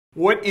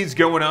What is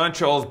going on?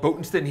 Charles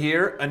Botenston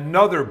here.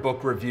 Another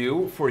book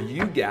review for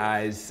you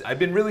guys. I've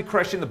been really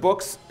crushing the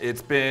books.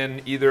 It's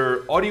been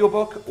either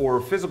audiobook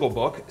or physical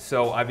book.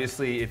 So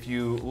obviously if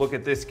you look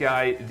at this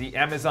guy, The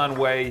Amazon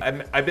Way,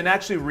 I've been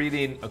actually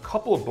reading a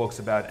couple of books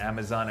about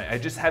Amazon. I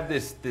just have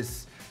this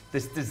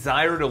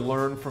desire to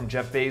learn from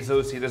Jeff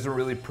Bezos. He doesn't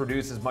really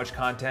produce as much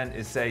content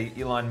as, say,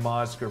 Elon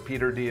Musk or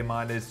Peter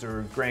Diamandis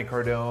or Grant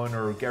Cardone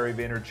or Gary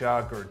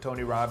Vaynerchuk or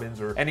Tony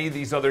Robbins or any of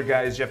these other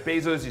guys. Jeff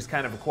Bezos, he's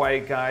kind of a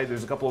quiet guy.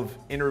 There's a couple of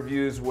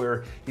interviews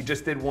where he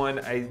just did one.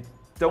 I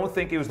don't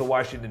think it was the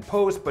Washington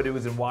Post, but it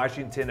was in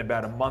Washington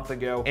about a month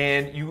ago.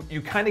 And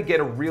you kind of get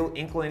a real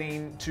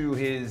inkling to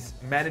his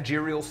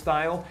managerial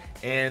style.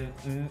 And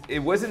it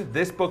wasn't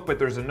this book, but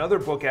there's another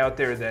book out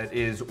there that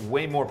is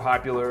way more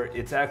popular.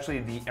 It's actually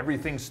The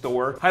Everything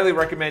Store. Highly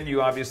recommend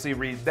you obviously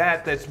read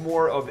that. That's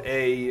more of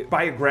a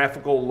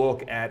biographical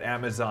look at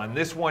Amazon.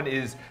 This one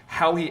is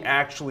how he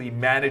actually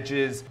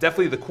manages,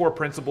 definitely the core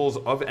principles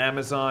of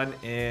Amazon.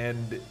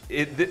 And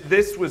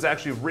this was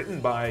actually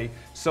written by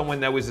someone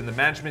that was in the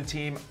management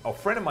team. A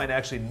friend of mine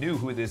actually knew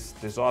who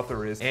this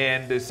author is.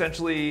 And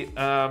essentially,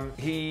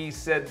 he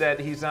said that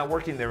he's not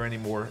working there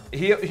anymore.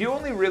 He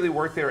only really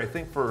worked there, I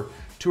think, for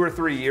 2 or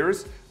 3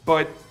 years,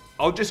 but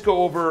I'll just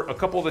go over a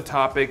couple of the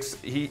topics.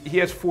 He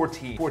has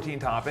 14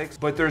 topics,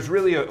 but there's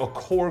really a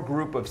core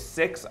group of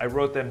 6. I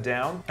wrote them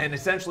down, and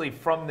essentially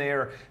from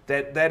there,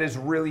 that has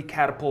really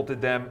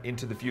catapulted them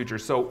into the future.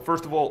 So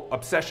first of all,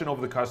 obsession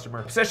over the customer.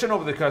 Obsession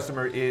over the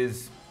customer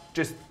is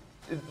just,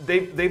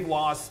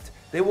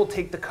 they will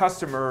take the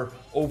customer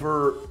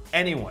over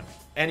anyone.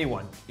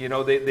 You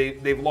know,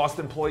 they've lost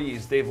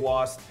employees, they've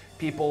lost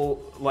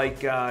people like,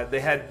 they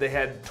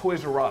had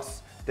Toys R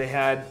Us. They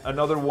had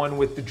another one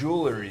with the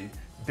jewelry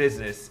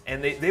business,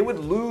 and they would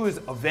lose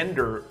a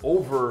vendor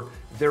over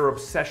their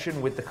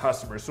obsession with the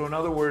customer. So in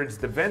other words,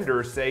 the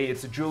vendor, say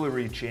it's a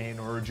jewelry chain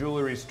or a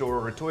jewelry store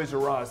or a Toys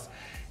R Us,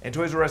 and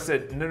Toys R Us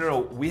said,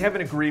 no, we have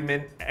an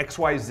agreement,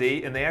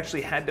 XYZ, and they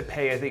actually had to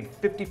pay, I think,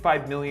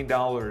 $55 million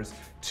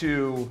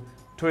to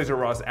Toys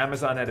R Us.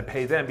 Amazon had to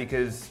pay them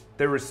because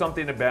there was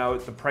something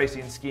about the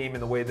pricing scheme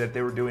and the way that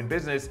they were doing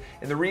business.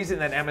 And the reason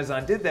that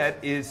Amazon did that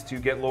is to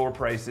get lower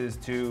prices,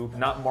 to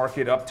not mark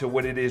it up to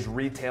what it is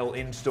retail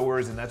in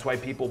stores, and that's why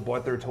people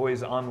bought their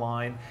toys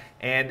online.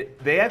 And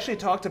they actually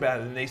talked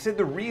about it, and they said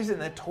the reason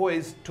that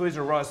Toys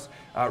R Us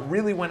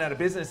really went out of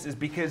business is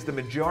because the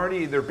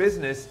majority of their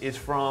business is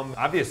from,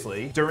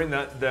 obviously, during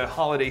the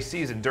holiday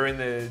season, during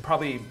the,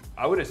 probably,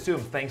 I would assume,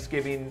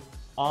 Thanksgiving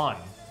on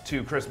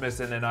to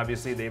Christmas, and then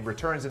obviously they have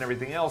returns and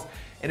everything else,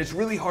 and it's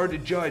really hard to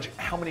judge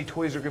how many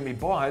toys are going to be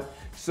bought.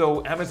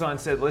 So Amazon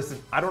said,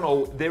 listen, I don't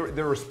know, they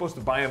were supposed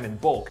to buy them in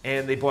bulk,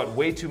 and they bought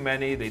way too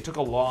many. They took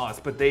a loss,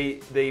 but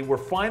they were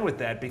fine with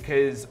that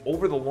because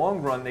over the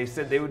long run, they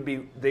said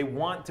they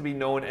want to be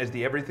known as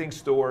the everything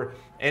store.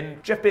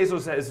 And Jeff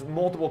Bezos has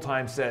multiple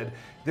times said,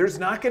 there's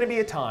not going to be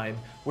a time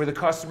where the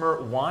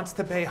customer wants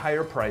to pay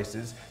higher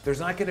prices. There's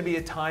not going to be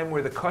a time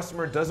where the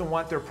customer doesn't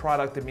want their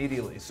product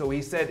immediately. So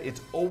he said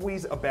it's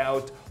always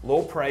about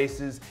low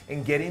prices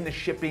and getting the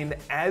shipping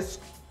as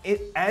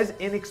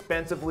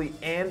inexpensively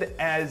and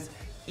as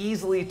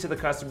easily to the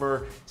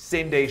customer,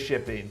 same-day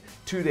shipping,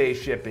 2-day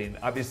shipping.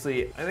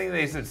 Obviously, I think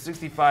they said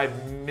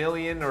 65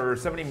 million or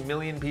 70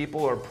 million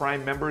people are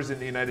Prime members in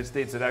the United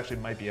States. It actually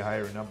might be a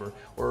higher number,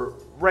 or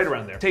right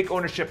around there. Take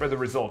ownership of the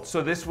results.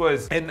 So this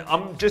was, and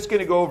I'm just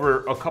gonna go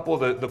over a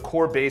couple of the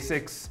core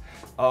basics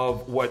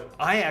of what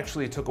I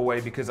actually took away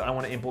because I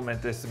want to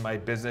implement this in my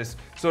business.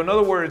 So in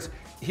other words,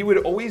 he would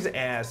always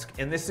ask,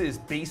 and this is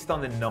based on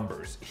the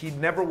numbers. He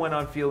never went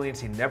on feelings.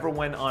 He never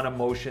went on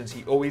emotions.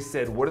 He always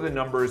said, what are the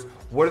numbers?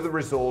 What are the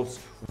results?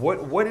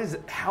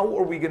 How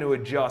are we going to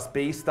adjust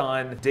based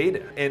on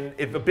data? And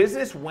if a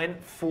business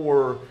went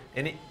for,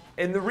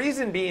 and the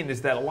reason being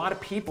is that a lot of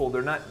people,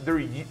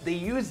 they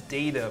use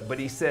data, but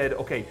he said,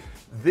 okay,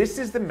 this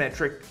is the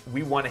metric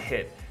we want to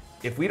hit.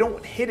 If we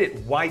don't hit it,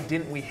 why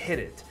didn't we hit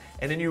it?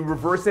 And then you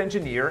reverse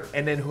engineer,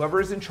 and then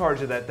whoever is in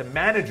charge of that, the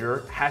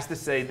manager, has to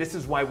say, this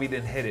is why we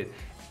didn't hit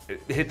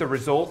it. Hit the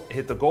result,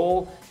 hit the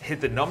goal,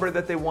 hit the number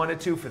that they wanted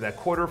to for that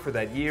quarter, for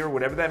that year,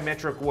 whatever that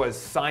metric was,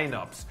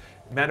 signups,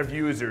 amount of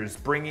users,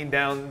 bringing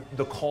down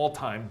the call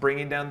time,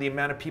 bringing down the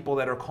amount of people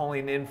that are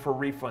calling in for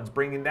refunds,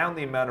 bringing down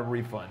the amount of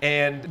refunds.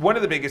 And one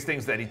of the biggest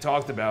things that he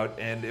talked about,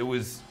 and it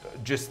was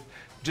just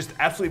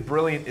absolutely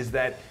brilliant, is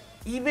that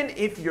even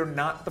if you're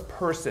not the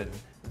person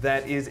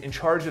that is in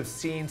charge of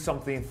seeing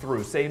something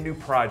through, say a new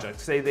project,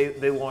 say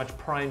they launch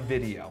Prime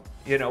Video,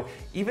 you know,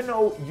 even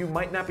though you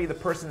might not be the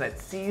person that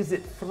sees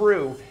it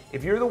through,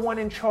 if you're the one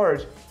in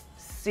charge,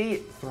 see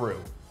it through.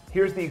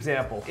 Here's the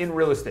example in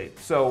real estate.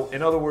 So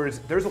in other words,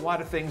 there's a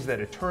lot of things that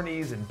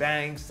attorneys and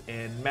banks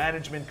and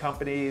management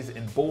companies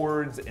and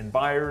boards and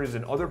buyers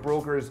and other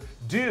brokers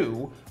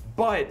do,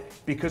 But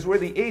because we're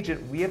the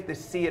agent, we have to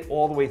see it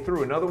all the way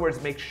through. In other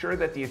words, make sure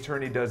that the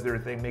attorney does their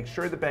thing, make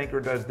sure the banker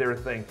does their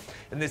thing.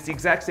 And it's the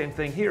exact same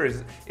thing here.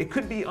 Is it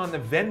could be on the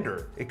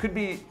vendor. It could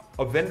be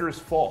a vendor's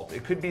fault.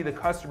 It could be the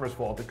customer's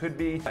fault. It could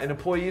be an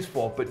employee's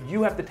fault. But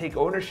you have to take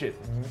ownership,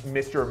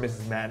 Mr. or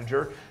Mrs.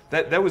 Manager.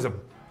 That was a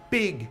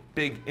big,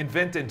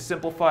 invent and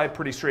simplify,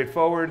 pretty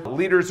straightforward.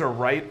 Leaders are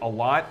right a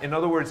lot. In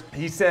other words,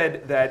 he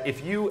said that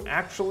if you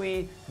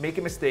actually make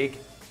a mistake,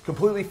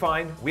 completely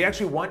fine. We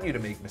actually want you to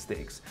make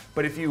mistakes.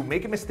 But if you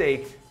make a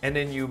mistake and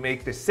then you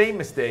make the same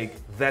mistake,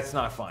 that's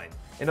not fine.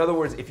 In other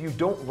words, if you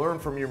don't learn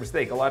from your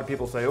mistake, a lot of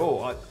people say,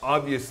 oh,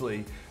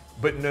 obviously,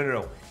 but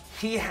no.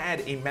 He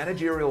had a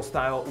managerial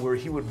style where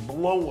he would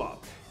blow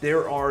up.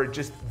 There are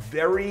just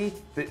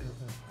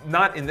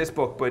not in this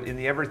book, but in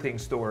the Everything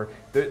Store,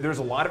 there's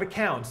a lot of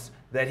accounts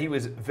that he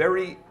was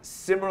very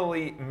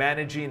similarly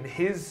managing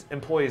his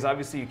employees.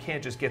 Obviously, you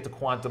can't just get to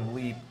quantum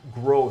leap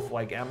growth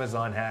like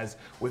Amazon has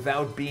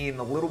without being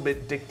a little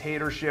bit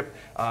dictatorship,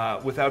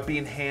 without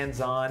being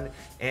hands-on.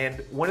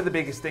 And one of the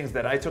biggest things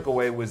that I took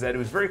away was that it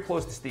was very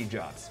close to Steve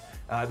Jobs,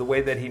 the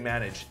way that he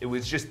managed. It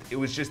was just,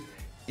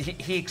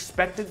 he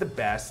expected the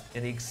best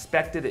and he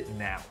expected it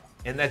now.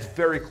 And that's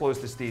very close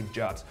to Steve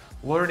Jobs.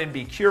 Learn and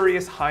be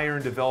curious, hire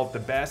and develop the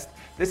best.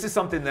 This is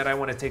something that I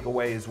want to take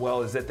away as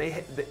well, is that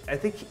I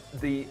think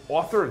the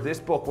author of this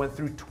book went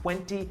through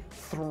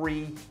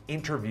 23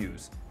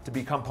 interviews to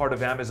become part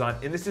of Amazon.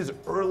 And this is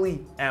early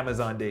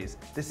Amazon days.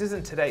 This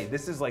isn't today.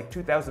 This is like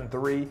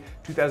 2003,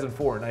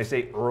 2004. And I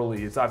say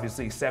early, it's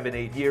obviously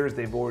 7-8 years.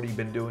 They've already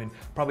been doing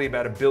probably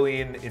about $1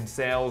 billion in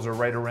sales or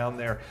right around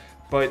there.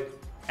 But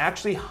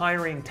actually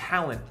hiring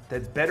talent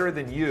that's better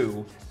than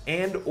you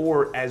and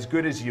or as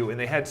good as you, and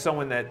they had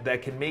someone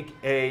that can make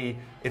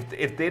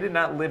if they did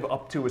not live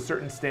up to a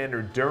certain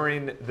standard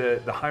during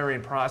the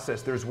hiring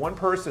process, there's one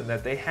person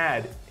that they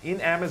had in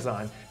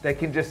Amazon that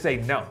can just say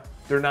no,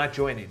 they're not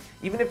joining.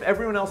 Even if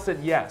everyone else said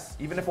yes,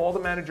 even if all the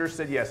managers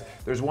said yes,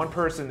 there's one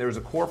person, there's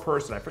a core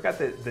person, I forgot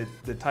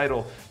the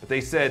title, but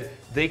they said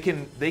they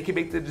can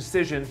make the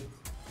decision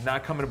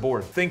not coming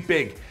aboard. Think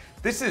big.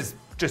 This is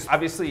just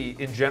obviously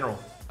in general,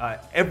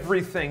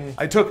 everything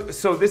I took,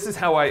 so this is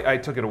how I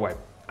took it away.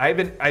 I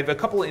have a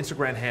couple of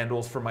Instagram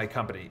handles for my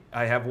company.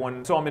 I have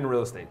one, so I'm in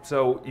real estate.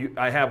 So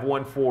I have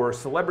one for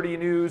celebrity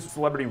news,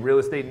 celebrity real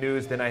estate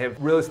news, then I have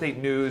real estate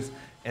news,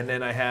 and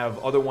then I have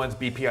other ones,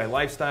 BPI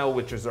Lifestyle,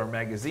 which is our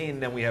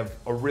magazine. Then we have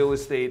a real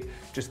estate,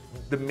 just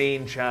the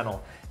main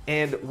channel.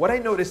 And what I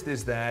noticed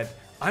is that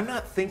I'm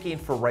not thinking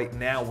for right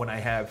now when I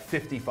have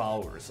 50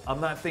 followers. I'm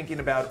not thinking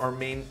about our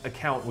main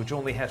account, which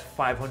only has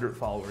 500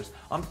 followers.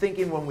 I'm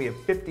thinking when we have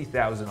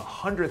 50,000,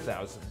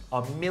 100,000,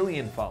 1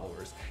 million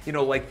followers. You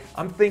know, like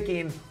I'm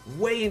thinking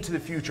way into the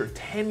future,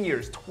 10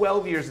 years,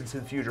 12 years into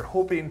the future,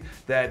 hoping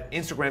that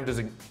Instagram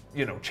doesn't,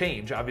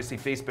 change. Obviously,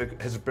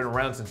 Facebook has been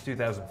around since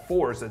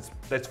 2004, so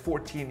that's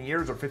 14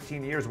 years or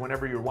 15 years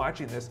whenever you're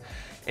watching this.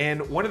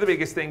 And one of the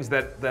biggest things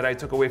that I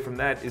took away from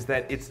that is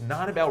that it's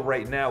not about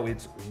right now,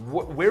 it's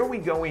where are we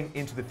going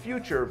into the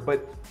future,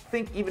 but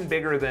think even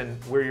bigger than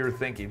where you're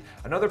thinking.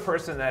 Another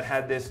person that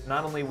had this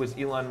not only was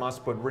Elon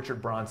Musk, but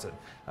Richard Branson.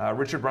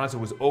 Richard Branson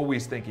was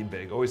always thinking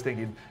big, always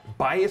thinking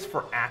bias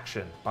for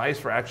action. Bias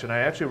for action. I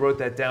actually wrote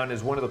that down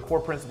as one of the core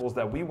principles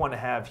that we want to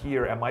have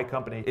here at my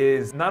company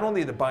is not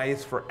only the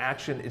bias for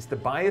action, it's the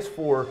bias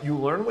for you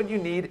learn what you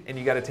need and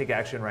you got to take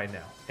action right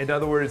now. In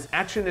other words,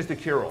 action is the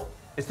cure-all.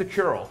 It's the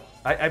cure-all.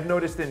 I've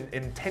noticed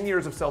in 10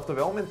 years of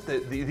self-development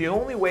that the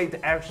only way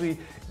to actually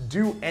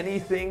do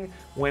anything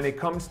when it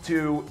comes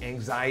to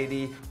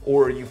anxiety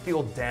or you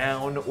feel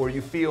down or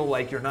you feel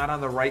like you're not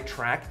on the right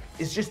track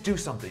is just do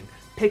something.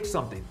 Pick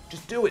something.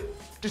 Just do it.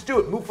 Just do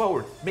it. Move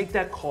forward. Make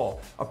that call.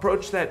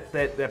 Approach that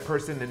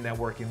person in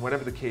networking,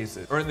 whatever the case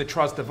is. Earn the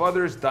trust of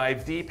others.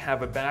 Dive deep.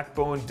 Have a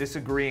backbone.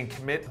 Disagree and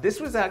commit. This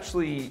was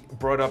actually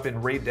brought up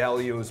in Ray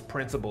Dalio's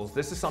principles.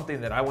 This is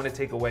something that I want to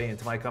take away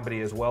into my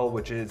company as well,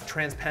 which is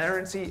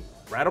transparency,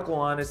 radical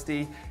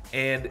honesty,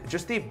 and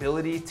just the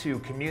ability to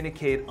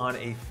communicate on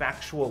a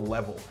factual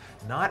level.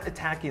 Not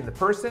attacking the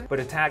person, but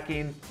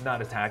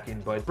not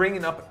attacking, but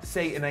bringing up,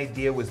 say an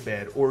idea was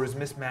bad or was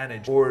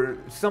mismanaged or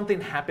something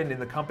happened in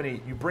the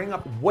company. You bring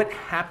up what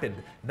happened,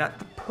 not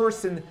the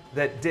person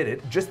that did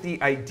it, just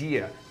the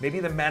idea, maybe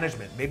the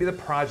management, maybe the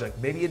project,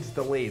 maybe it's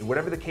delayed,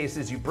 whatever the case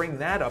is, you bring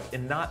that up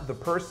and not the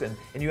person,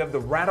 and you have the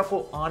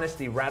radical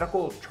honesty,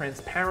 radical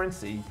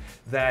transparency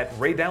that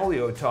Ray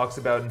Dalio talks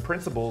about in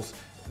Principles.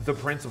 The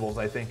Principles,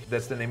 I think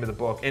that's the name of the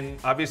book. And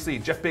obviously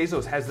Jeff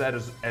Bezos has that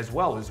as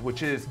well,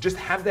 which is just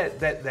have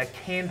that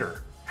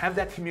candor, have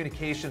that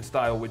communication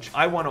style, which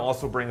I want to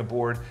also bring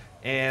aboard.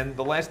 And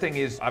the last thing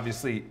is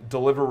obviously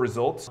deliver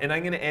results. And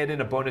I'm going to add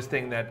in a bonus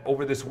thing that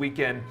over this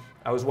weekend,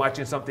 I was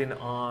watching something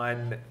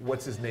on,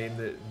 what's his name,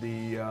 the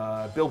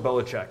Bill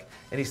Belichick.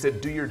 And he said,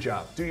 do your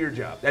job, do your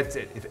job. That's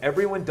it. If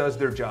everyone does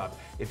their job,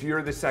 if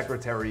you're the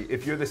secretary,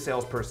 if you're the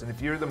salesperson,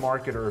 if you're the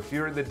marketer, if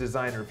you're the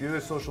designer, if you're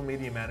the social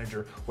media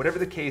manager, whatever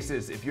the case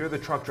is, if you're the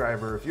truck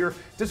driver,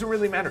 doesn't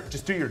really matter,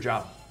 just do your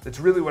job. That's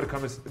really what it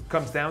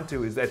comes down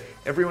to, is that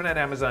everyone at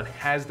Amazon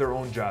has their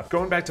own job.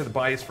 Going back to the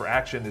bias for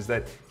action is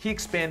that he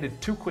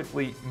expanded too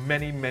quickly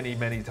many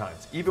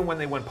times. Even when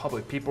they went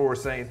public, people were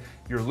saying,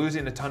 you're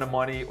losing a ton of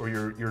money, or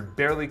you're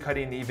barely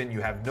cutting even, you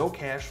have no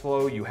cash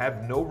flow, you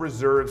have no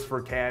reserves for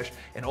cash,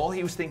 and all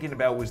he was thinking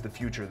about was the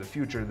future, the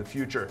future, the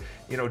future.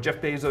 You know, Jeff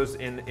Bezos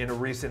in a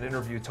recent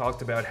interview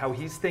talked about how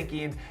he's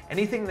thinking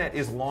anything that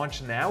is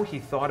launched now, he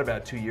thought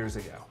about 2 years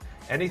ago.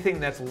 Anything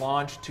that's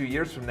launched 2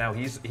 years from now,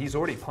 he's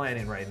already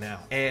planning right now.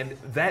 And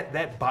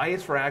that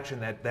bias for action,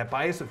 that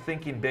bias of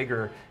thinking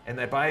bigger, and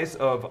that bias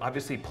of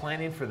obviously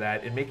planning for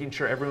that and making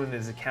sure everyone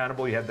is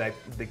accountable, you have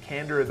the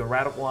candor, the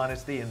radical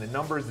honesty, and the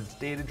numbers, it's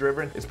data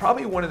driven. It's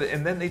probably one of the,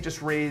 and then they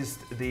just raised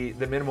the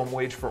minimum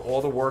wage for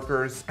all the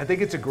workers. I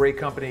think it's a great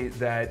company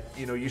that,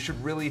 you know, you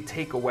should really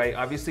take away.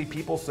 Obviously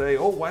people say,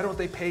 oh, why don't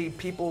they pay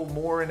people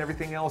more and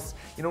everything else?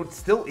 You know, it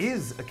still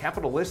is a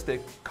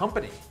capitalistic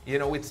company. You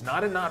know, it's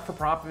not a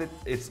not-for-profit.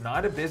 It's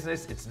not a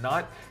business. It's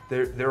not,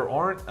 there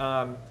aren't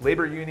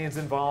labor unions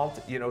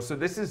involved, you know, so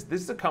this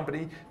is a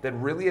company that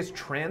really has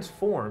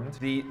transformed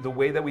the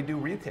way that we do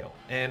retail.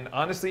 And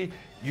honestly,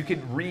 you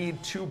could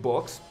read 2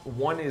 books.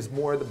 One is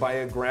more the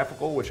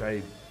biographical, which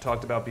I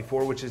talked about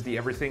before, which is the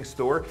Everything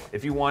Store.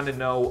 If you want to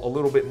know a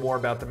little bit more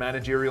about the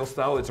managerial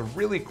style, it's a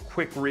really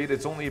quick read.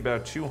 It's only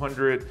about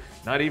 200,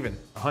 not even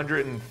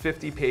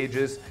 150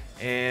 pages,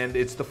 and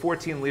it's the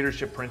 14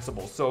 leadership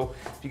principles. So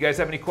if you guys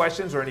have any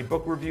questions or any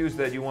book reviews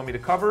that you want me to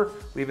cover,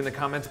 leave in the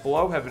comments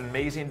below. Have an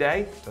amazing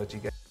day. Talk to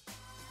you guys.